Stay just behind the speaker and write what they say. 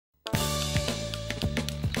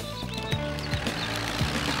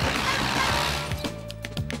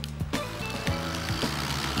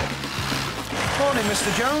Morning,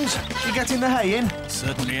 Mr. Jones. You getting the hay in?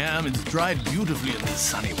 Certainly am. It's dried beautifully in this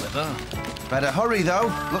sunny weather. Better hurry,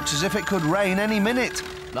 though. Looks as if it could rain any minute.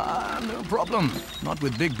 Ah, no problem. Not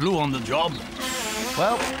with Big Blue on the job.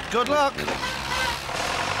 Well, good luck.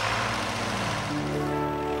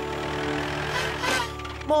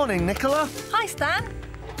 Morning, Nicola. Hi, Stan.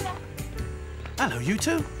 Hello, you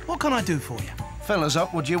two. What can I do for you? Fill us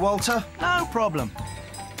up, would you, Walter? No problem.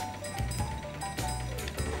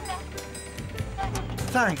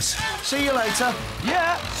 Thanks. See you later.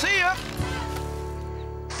 Yeah, see ya.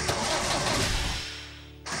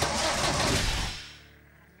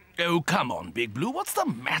 Oh, come on, Big Blue. What's the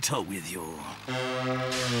matter with you?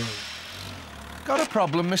 Got a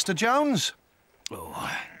problem, Mr. Jones?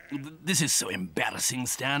 Oh, this is so embarrassing,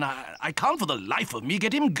 Stan. I can't for the life of me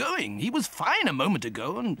get him going. He was fine a moment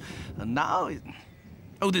ago, and now...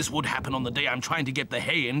 Oh, this would happen on the day I'm trying to get the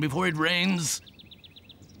hay in before it rains.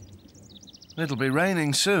 It'll be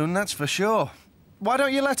raining soon, that's for sure. Why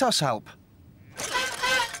don't you let us help?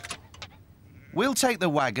 We'll take the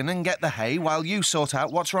wagon and get the hay while you sort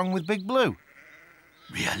out what's wrong with Big Blue.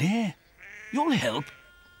 Really? You'll help?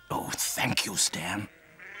 Oh, thank you, Stan.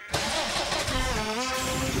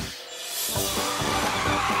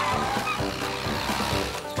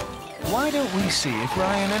 Why don't we see if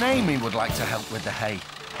Ryan and Amy would like to help with the hay?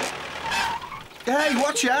 Hey,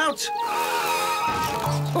 watch out!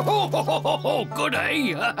 Oh, good,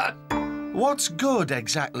 eh? What's good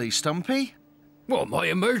exactly, Stumpy? Well, my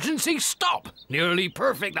emergency stop. Nearly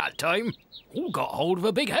perfect that time. Oh, got hold of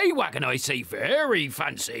a big hay wagon, I see. Very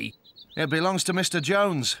fancy. It belongs to Mr.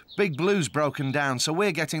 Jones. Big Blue's broken down, so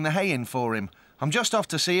we're getting the hay in for him. I'm just off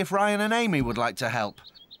to see if Ryan and Amy would like to help.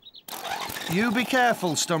 You be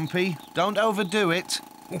careful, Stumpy. Don't overdo it.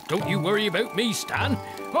 Oh, don't you worry about me, Stan.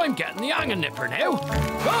 I'm getting the hang of Nipper now.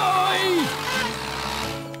 Bye!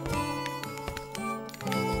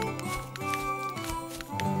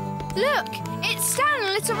 Look, it's Stan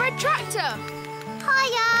and Little Red Tractor.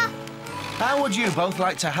 Hiya! How would you both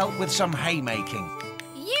like to help with some haymaking?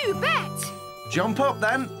 You bet. Jump up,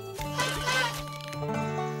 then.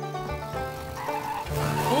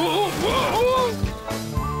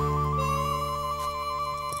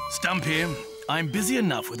 Stumpy, I'm busy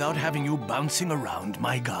enough without having you bouncing around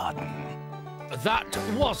my garden. That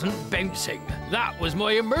wasn't bouncing. That was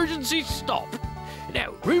my emergency stop.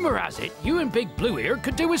 Now, rumour has it, you and Big Blue here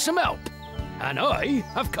could do with some help. And I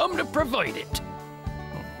have come to provide it.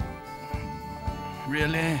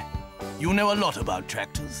 Really? You know a lot about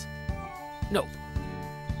tractors? No.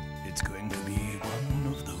 It's going to be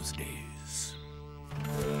one of those days.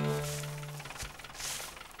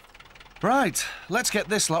 Right, let's get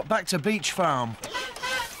this lot back to Beach Farm.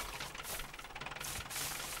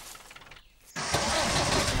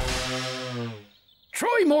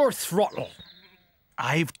 Try more throttle.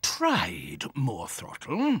 I've tried more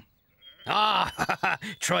throttle. Ah,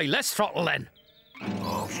 try less throttle then.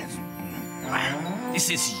 Oh, yes. This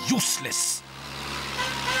is useless.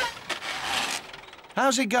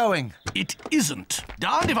 How's it going? It isn't.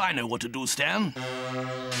 Darned if I know what to do, Stan.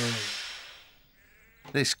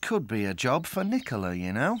 This could be a job for Nicola,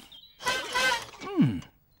 you know.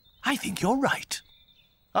 I think you're right.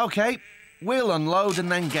 OK, we'll unload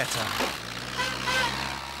and then get her.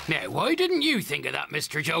 Now, why didn't you think of that,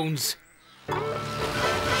 Mr. Jones?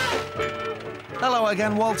 Hello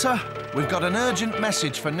again, Walter. We've got an urgent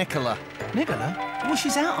message for Nicola. Nicola? Well,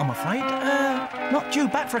 she's out, I'm afraid. Not due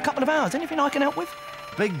back for a couple of hours. Anything I can help with?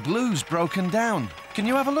 Big Blue's broken down. Can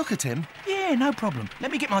you have a look at him? Yeah, no problem.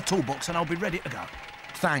 Let me get my toolbox and I'll be ready to go.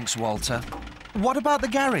 Thanks, Walter. What about the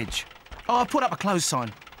garage? Oh, I've put up a closed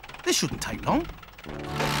sign. This shouldn't take long.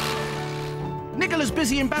 Nicola's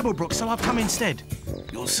busy in Babblebrook, so I've come instead.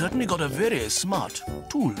 You've certainly got a very smart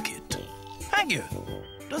toolkit. Thank you.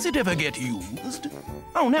 Does it ever get used?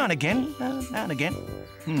 Oh, now and again. Now and again.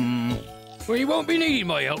 Well, you won't be needing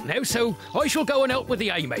my help now, so I shall go and help with the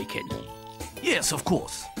hay-making. Yes, of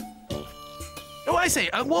course. Oh, I say,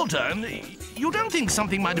 Walter, you don't think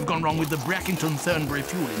something might have gone wrong with the Brackington-Thornbury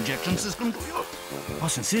fuel injection system, do you? I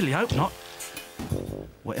sincerely hope not.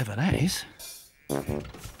 Whatever that is.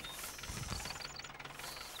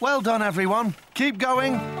 Well done, everyone. Keep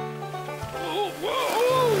going. Whoa,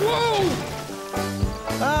 whoa, whoa!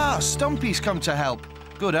 Ah, Stumpy's come to help.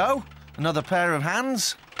 Good-o. Another pair of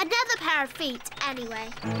hands. Another pair of feet, anyway.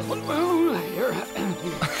 Oh, here.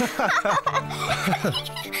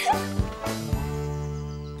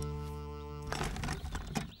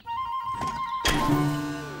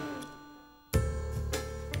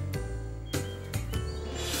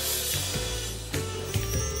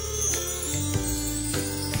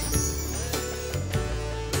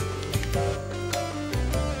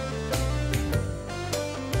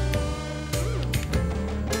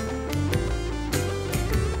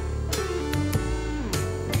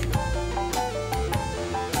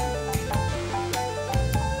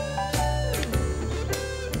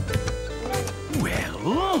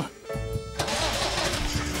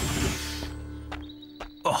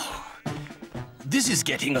 Oh, this is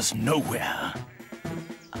getting us nowhere.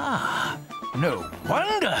 Ah, no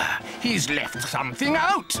wonder he's left something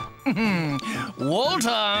out.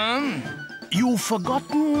 Walter, you've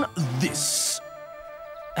forgotten this.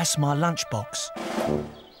 That's my lunchbox.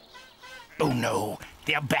 Oh no,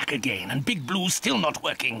 they're back again and Big Blue's still not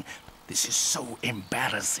working. This is so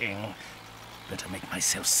embarrassing. Better make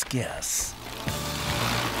myself scarce.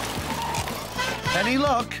 Any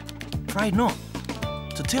luck? Afraid not.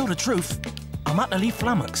 To tell the truth, I'm utterly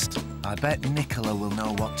flummoxed. I bet Nicola will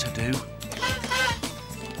know what to do.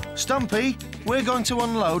 Stumpy, we're going to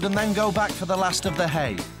unload and then go back for the last of the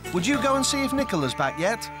hay. Would you go and see if Nicola's back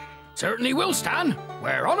yet? Certainly will, Stan.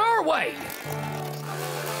 We're on our way.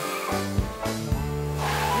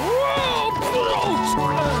 Whoa!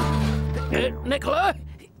 Nicola?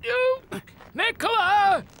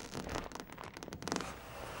 Nicola!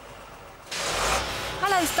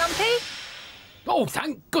 Hello, Stumpy. Oh,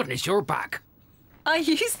 thank goodness you're back. Are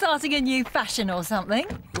you starting a new fashion or something?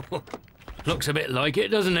 Looks a bit like it,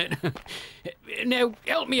 doesn't it? Now,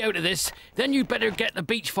 help me out of this. Then you'd better get the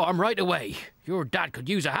beach farm right away. Your dad could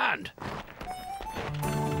use a hand.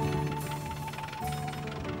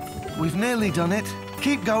 We've nearly done it.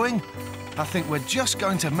 Keep going. I think we're just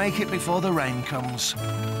going to make it before the rain comes.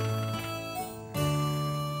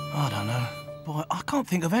 I don't know. Boy, I can't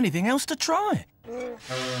think of anything else to try.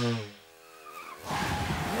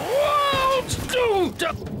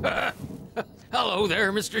 Hello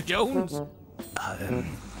there, Mr. Jones.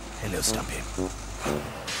 Hello, Stumpy.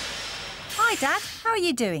 Hi, Dad. How are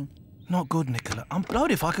you doing? Not good, Nicola. I'm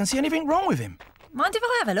blowed if I can see anything wrong with him. Mind if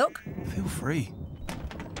I have a look? Feel free.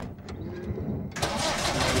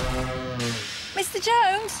 Mr.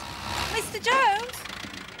 Jones? Mr. Jones?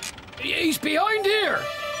 He's behind here.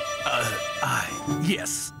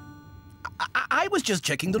 Yes. I was just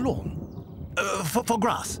checking the lawn. For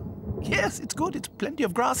grass. Yes, it's good. It's plenty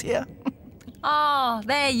of grass here. Ah,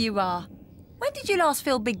 there you are. When did you last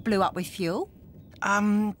fill Big Blue up with fuel?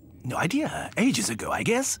 No idea. Ages ago, I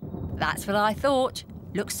guess. That's what I thought.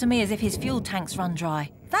 Looks to me as if his fuel tank's run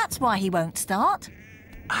dry. That's why he won't start.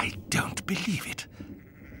 I don't believe it.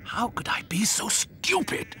 How could I be so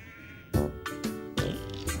stupid?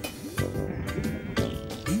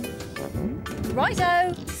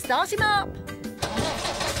 Righto, start him up.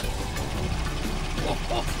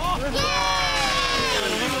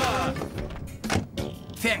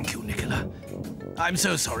 Thank you, Nicola. I'm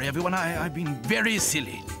so sorry, everyone. I've been very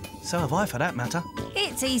silly. So have I, for that matter.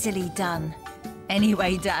 It's easily done.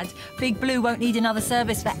 Anyway, Dad, Big Blue won't need another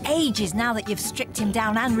service for ages now that you've stripped him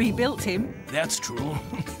down and rebuilt him. That's true.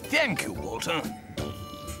 Thank you, Walter.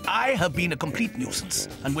 I have been a complete nuisance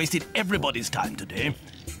and wasted everybody's time today.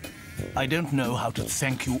 I don't know how to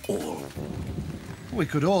thank you all. We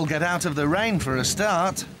could all get out of the rain for a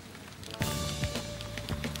start.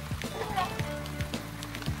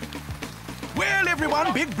 Well,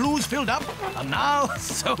 everyone, Big Blue's filled up, and now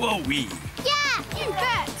so are we. Yeah, you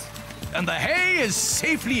bet. And the hay is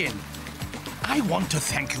safely in. I want to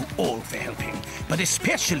thank you all for helping, but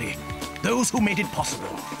especially those who made it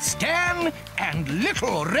possible. Stan and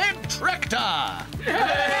Little Red Tractor!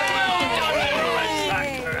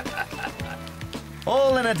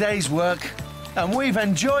 All in a day's work. And we've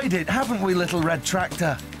enjoyed it, haven't we, Little Red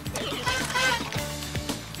Tractor?